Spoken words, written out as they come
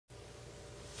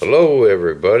Hello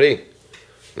everybody,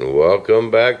 and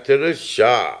welcome back to the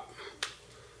shop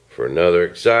for another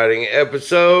exciting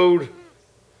episode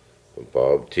of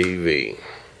Bob TV.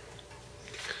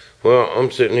 Well, I'm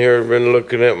sitting here, been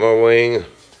looking at my wing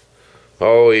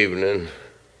all evening,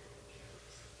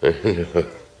 and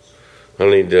I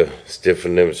need to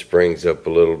stiffen them springs up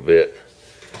a little bit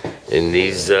in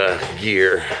these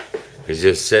gear, because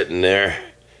just sitting there,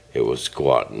 it was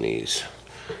squatting these.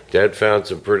 Dad found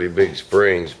some pretty big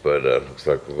springs, but looks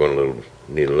like we're going to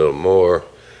need a little more.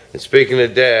 And speaking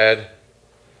of Dad,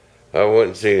 I went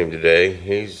and seen him today.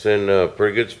 He's in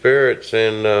pretty good spirits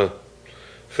and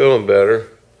feeling better,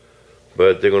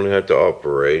 but they're going to have to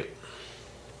operate.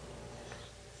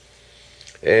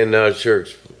 And I sure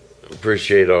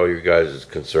appreciate all your guys'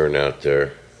 concern out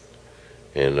there,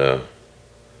 and I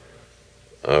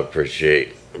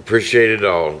appreciate it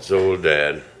all, and so will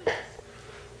Dad.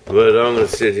 But I'm going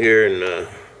to sit here and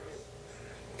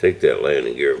take that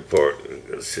landing gear apart. I'm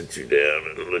going to sit you down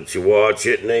and let you watch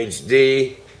it in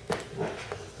HD.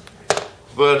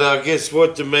 But I guess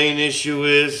what the main issue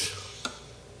is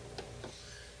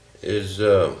his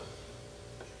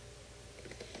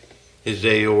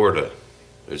aorta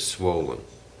is swollen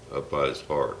up by his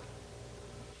heart.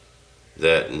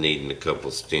 That and needing a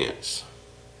couple stents.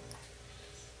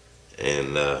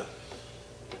 And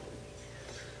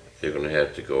they're going to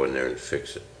have to go in there and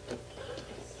fix it.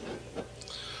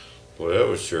 Well, that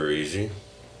was sure easy.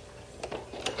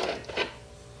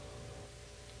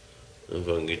 If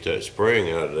I can get that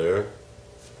spring out of there.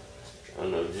 I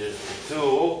know just the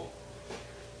tool.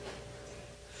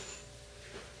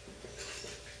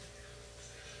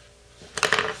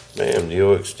 Bam, the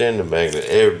old extender magnet.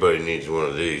 Everybody needs one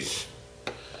of these.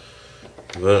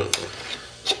 But,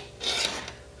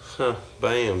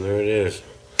 bam, there it is.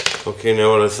 Okay, now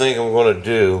what I think I'm going to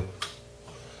do,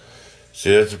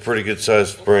 see, that's a pretty good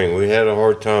sized spring. We had a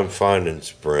hard time finding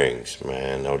springs,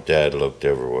 man. Our Dad looked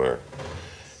everywhere.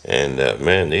 And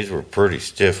man, these were pretty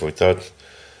stiff. We thought,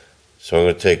 so I'm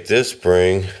going to take this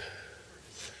spring,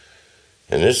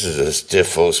 and this is a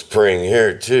stiff old spring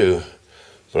here too,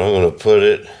 but I'm going to put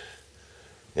it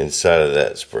inside of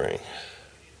that spring.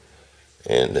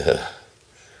 And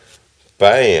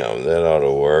bam, that ought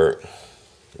to work.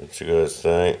 What you guys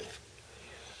think?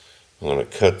 I'm going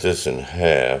to cut this in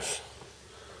half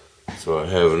so I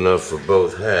have enough for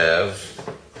both halves.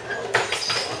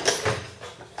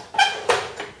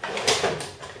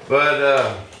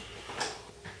 But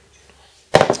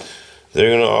they're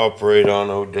going to operate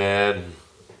on old Dad,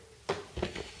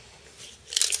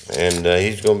 and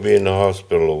he's going to be in the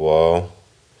hospital a while.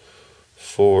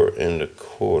 4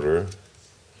 1/4,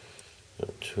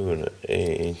 2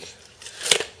 1/8.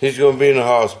 He's going to be in the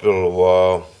hospital a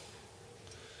while.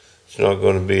 It's not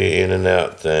going to be an in and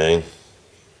out thing,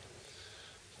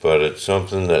 but it's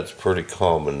something that's pretty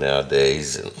common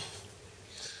nowadays, and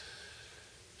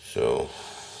so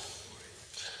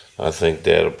I think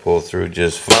Dad'll pull through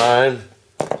just fine.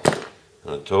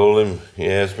 I told him, he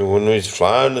asked me when he's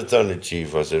flying the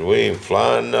Thunderchief. I said, we ain't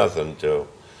flying nothing till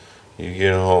you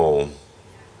get home.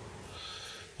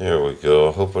 There we go.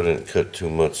 I hope I didn't cut too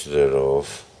much of that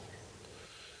off.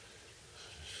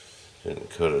 Didn't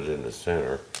cut it in the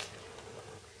center.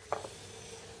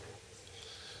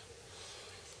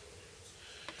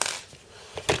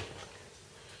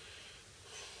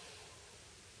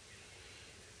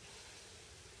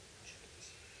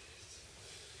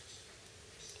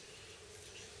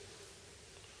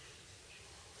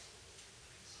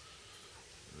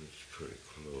 It's pretty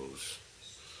close.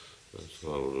 That's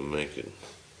why we'll make it.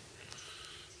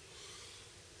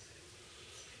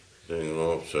 Dang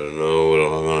lopsided. No, what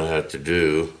I'm going to have to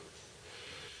do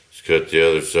is cut the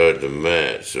other side to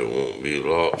match so it won't be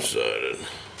lopsided.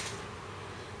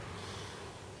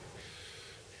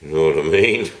 You know what I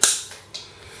mean?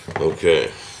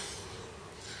 Okay.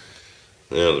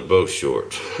 Now they're both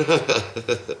short.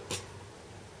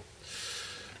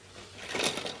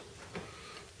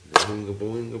 Boinga,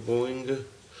 boinga, boinga.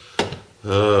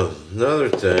 Another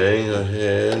thing I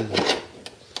had.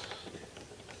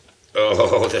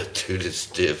 Oh, that dude is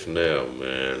stiff now,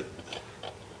 man.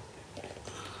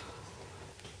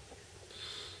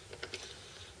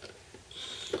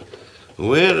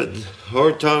 We had a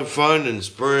hard time finding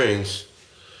springs.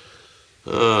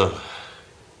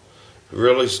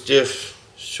 Really stiff,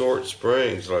 short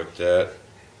springs like that.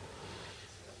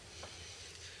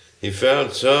 He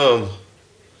found some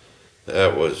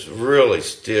that was really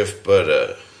stiff,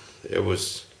 but it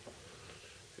was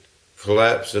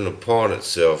collapsing upon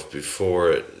itself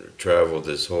before it traveled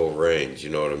this whole range,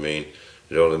 you know what I mean?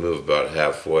 It only moved about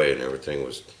halfway and everything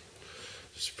was,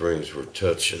 the springs were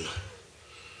touching.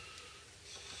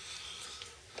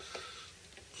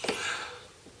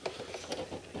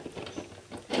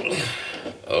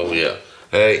 Oh yeah.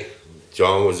 Hey,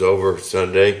 John was over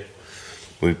Sunday.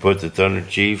 We put the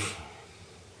thunderchief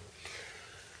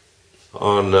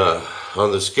on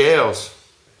the scales.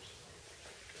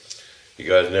 You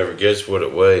guys never guess what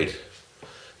it weighed.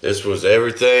 This was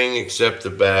everything except the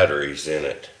batteries in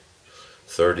it.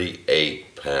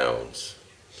 38 pounds.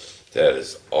 That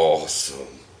is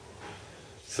awesome.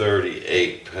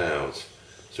 38 pounds.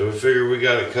 So we figure we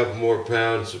got a couple more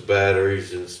pounds of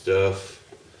batteries and stuff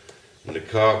in the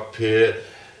cockpit.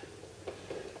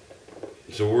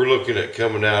 So we're looking at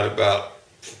coming out about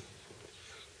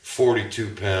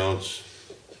 42 pounds.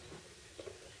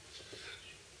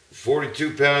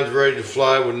 42 pounds ready to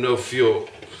fly with no fuel.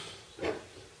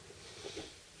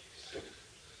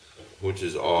 Which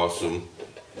is awesome.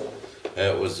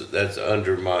 That's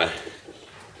under my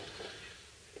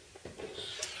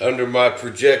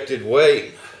projected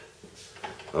weight.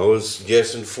 I was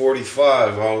guessing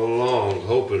 45 all along,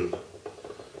 hoping.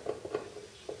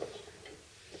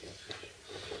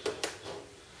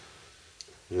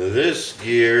 Now this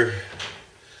gear, I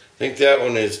think that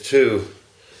one is too.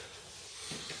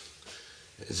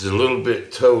 It's a little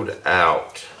bit towed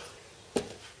out.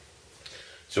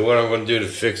 So what I'm going to do to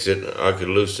fix it, I could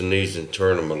loosen these and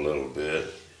turn them a little bit.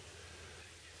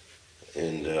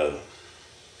 And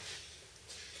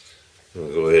I'll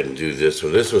go ahead and do this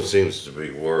one. This one seems to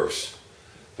be worse.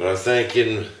 But I think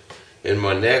in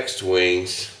my next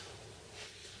wings,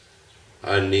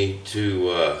 I need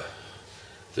to,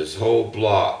 this whole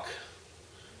block,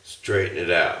 straighten it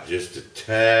out just a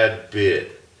tad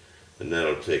bit. And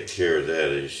that'll take care of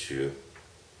that issue.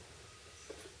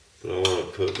 But I want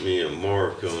to put me a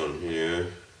mark on here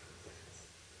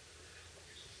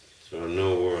so I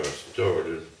know where I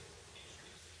started.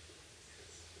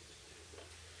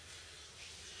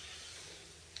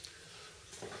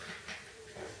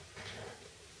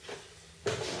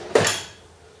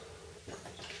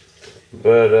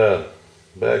 But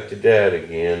back to Dad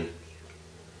again.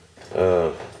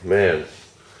 Man,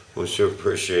 we sure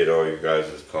appreciate all your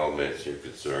guys' comments and your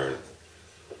concern.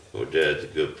 Oh, Dad's a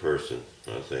good person,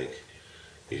 I think.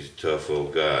 He's a tough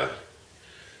old guy.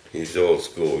 He's old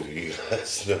school, you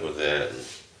guys know that. And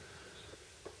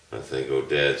I think old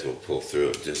Dad's gonna pull through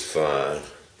it just fine.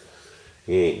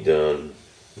 He ain't done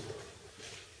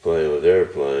playing with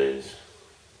airplanes.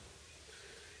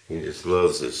 He just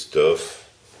loves this stuff,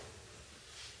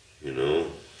 you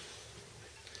know.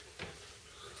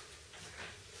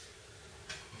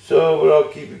 So, but I'll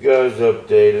keep you guys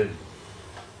updated.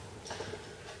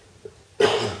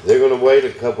 They're going to wait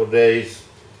a couple days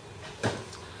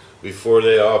before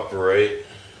they operate.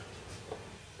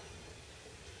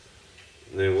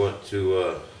 They want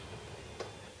to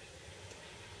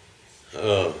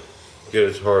get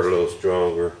his heart a little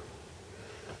stronger,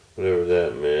 whatever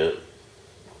that meant.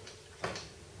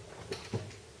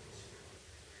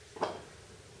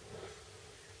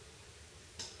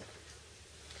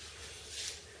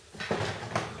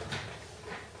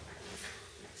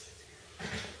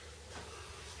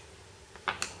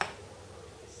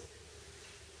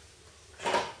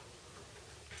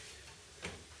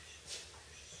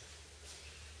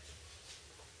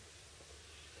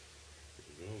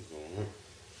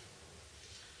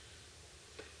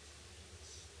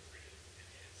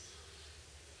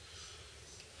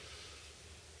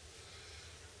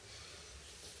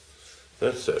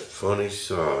 That's that funny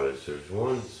size. There's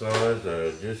one size that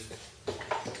I just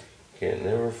can't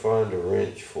never find a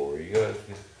wrench for. You guys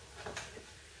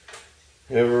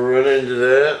ever run into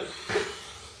that?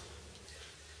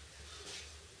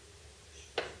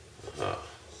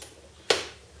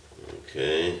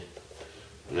 Okay.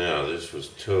 Now this was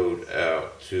towed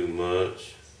out too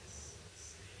much.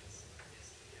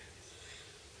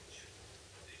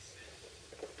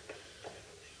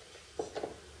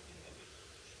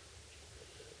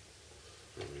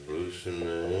 Loosen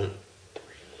that.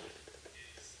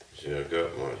 See, I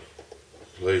got my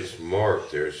place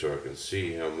marked there so I can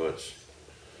see how much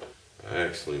I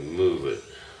actually move it.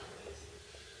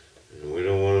 And we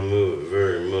don't want to move it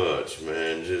very much,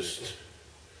 man. Just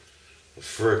a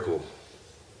freckle.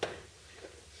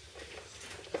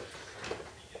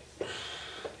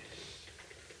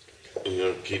 You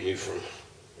know, keep me from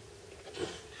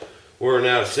wearing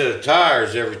out a set of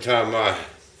tires every time I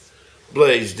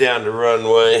blaze down the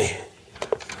runway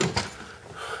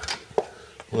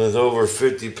with over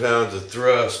 50 pounds of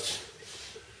thrust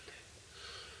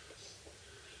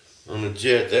on a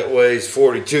jet that weighs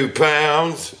 42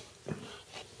 pounds.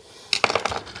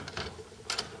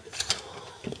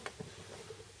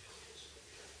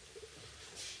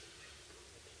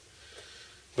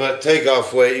 But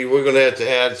takeoff weight, we're going to have to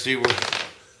add, see, I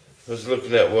was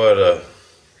looking at what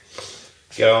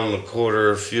gallon and a quarter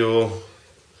of fuel,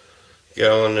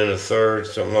 gallon and a third,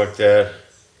 something like that.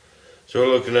 So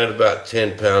we're looking at about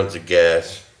 10 pounds of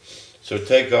gas. So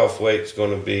takeoff weight's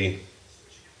going to be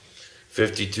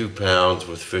 52 pounds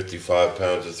with 55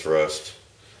 pounds of thrust.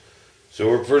 So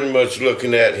we're pretty much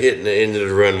looking at hitting the end of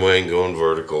the runway and going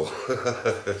vertical.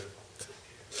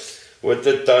 With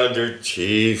the Thunder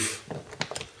Chief.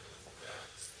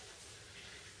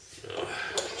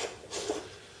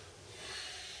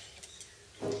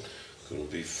 Gonna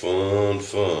be fun,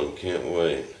 can't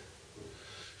wait.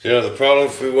 You know, the problem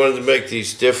if we wanted to make these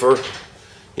stiffer,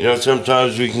 you know,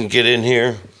 sometimes we can get in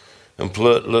here and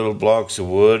put little blocks of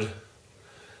wood,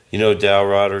 you know, dowel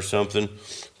rod or something.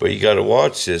 But you got to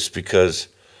watch this, because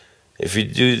if you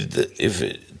do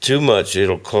too much,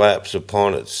 it'll collapse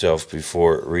upon itself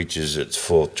before it reaches its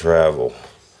full travel.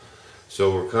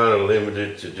 So we're kind of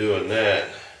limited to doing that,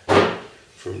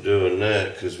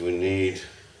 because we need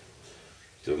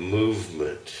the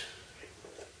movement.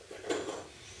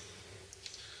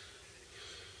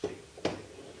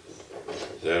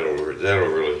 That'll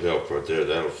really help right there.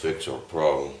 That'll fix our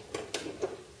problem.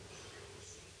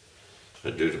 I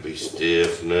do to be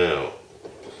stiff now.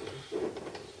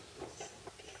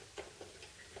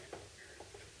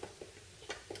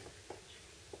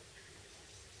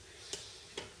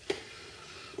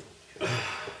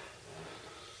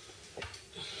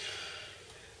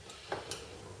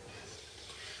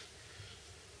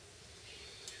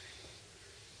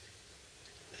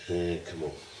 And come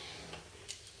on.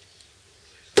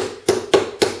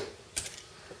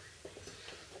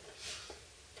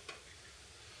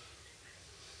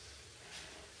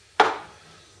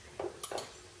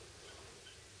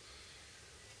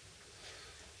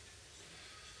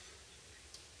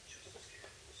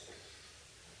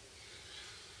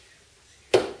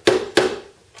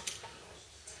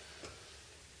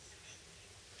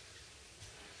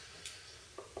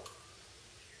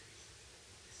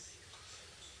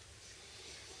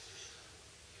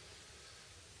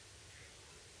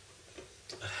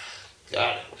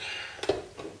 Got it.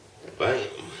 Bam.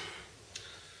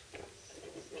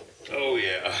 Oh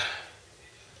yeah.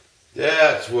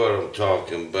 That's what I'm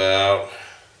talking about.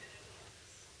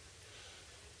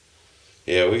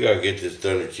 Yeah, we gotta get this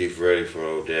Thunder Chief ready for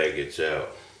old Dad gets out.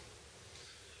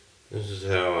 This is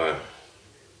how I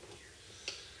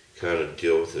kind of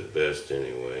deal with it best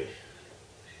anyway.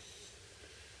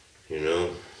 You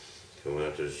know, come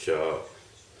out to the shop,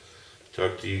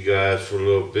 talk to you guys for a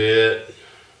little bit.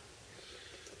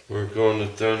 Work on the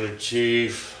Thunder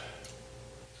Chief.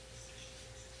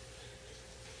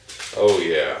 Oh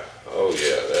yeah,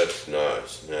 that's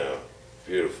nice now.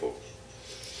 Beautiful.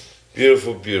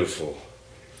 Beautiful, beautiful.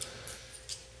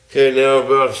 Okay, now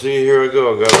about, see, here I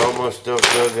go. I got all my stuff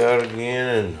dug out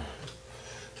again, and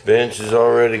bench is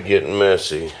already getting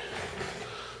messy.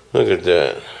 Look at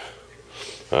that.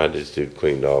 I just did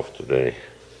cleaned off today,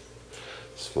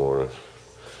 this morning.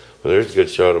 Well, there's a good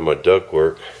shot of my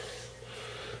ductwork.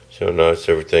 So nice,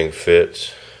 everything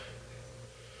fits.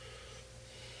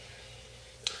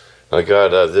 I got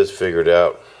this figured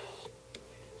out,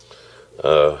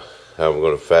 how I'm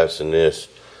going to fasten this.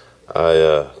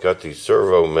 I got these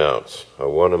servo mounts. I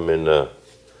won them in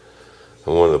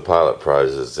one of the pilot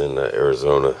prizes in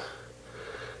Arizona.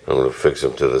 I'm going to fix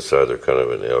them to the side. They're kind of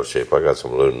an L shape. I got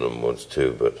some aluminum ones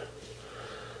too,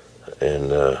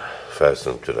 and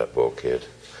fasten them to that bulkhead.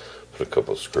 Put a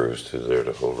couple screws through there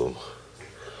to hold them.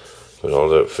 But all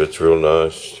that fits real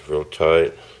nice, real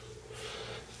tight.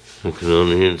 Looking on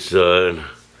the inside,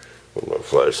 where'd my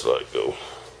flashlight go?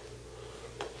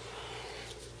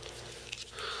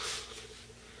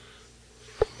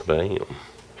 Bam.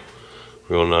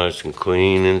 Real nice and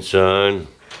clean inside.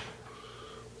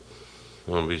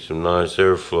 Gonna be some nice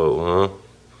airflow,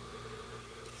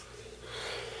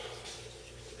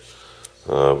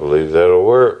 huh? I believe that'll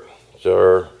work,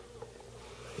 sir.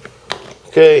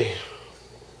 Okay.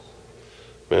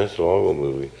 Man, that's a long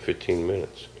movie, 15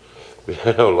 minutes.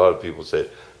 I know a lot of people say,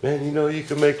 man, you know you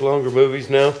can make longer movies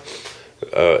now.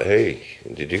 Hey,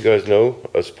 did you guys know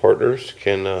us partners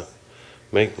can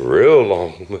make real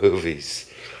long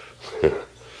movies? I'm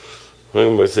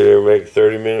gonna sit there and make a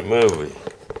 30-minute movie.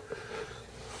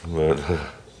 But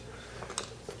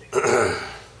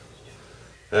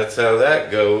that's how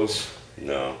that goes.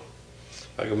 No,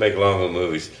 I can make longer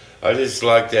movies. I just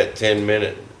like that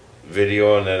 10-minute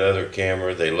video on that other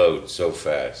camera. They load so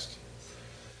fast,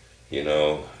 you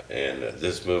know. And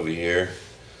this movie here,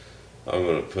 I'm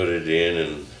gonna put it in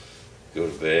and go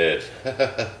to bed.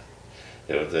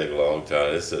 It'll take a long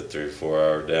time. This is a 3-4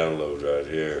 hour download right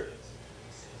here.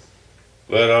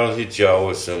 But I'll hit y'all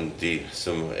with some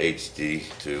HD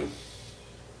too.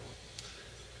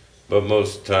 But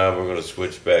most of the time we're going to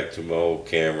switch back to my old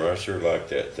camera. I sure like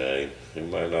that thing. It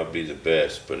might not be the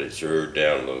best, but it sure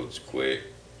downloads quick.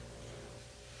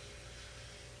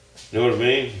 You know what I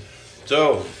mean?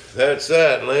 So, that's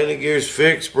that. Landing gear's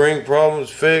fixed, spring problems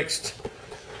fixed.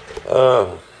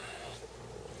 Now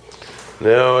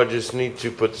I just need to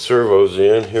put the servos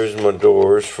in. Here's my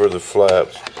doors for the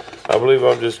flaps. I believe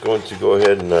I'm just going to go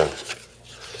ahead and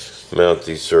mount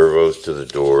these servos to the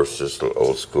doors, just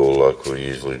old school like we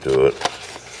usually do it.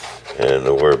 And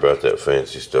don't worry about that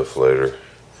fancy stuff later.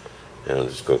 And I'm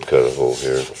just going to cut a hole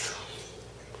here.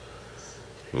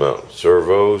 Mount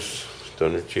servos.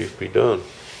 Thunderchief be done.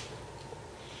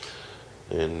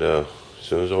 And as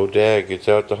soon as old Dad gets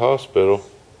out the hospital,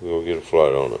 we'll get a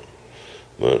flight on it.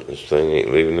 But this thing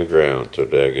ain't leaving the ground until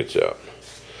Dad gets out.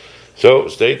 So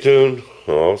stay tuned.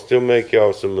 I'll still make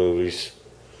y'all some movies.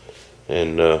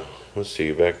 And we'll see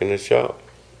you back in the shop.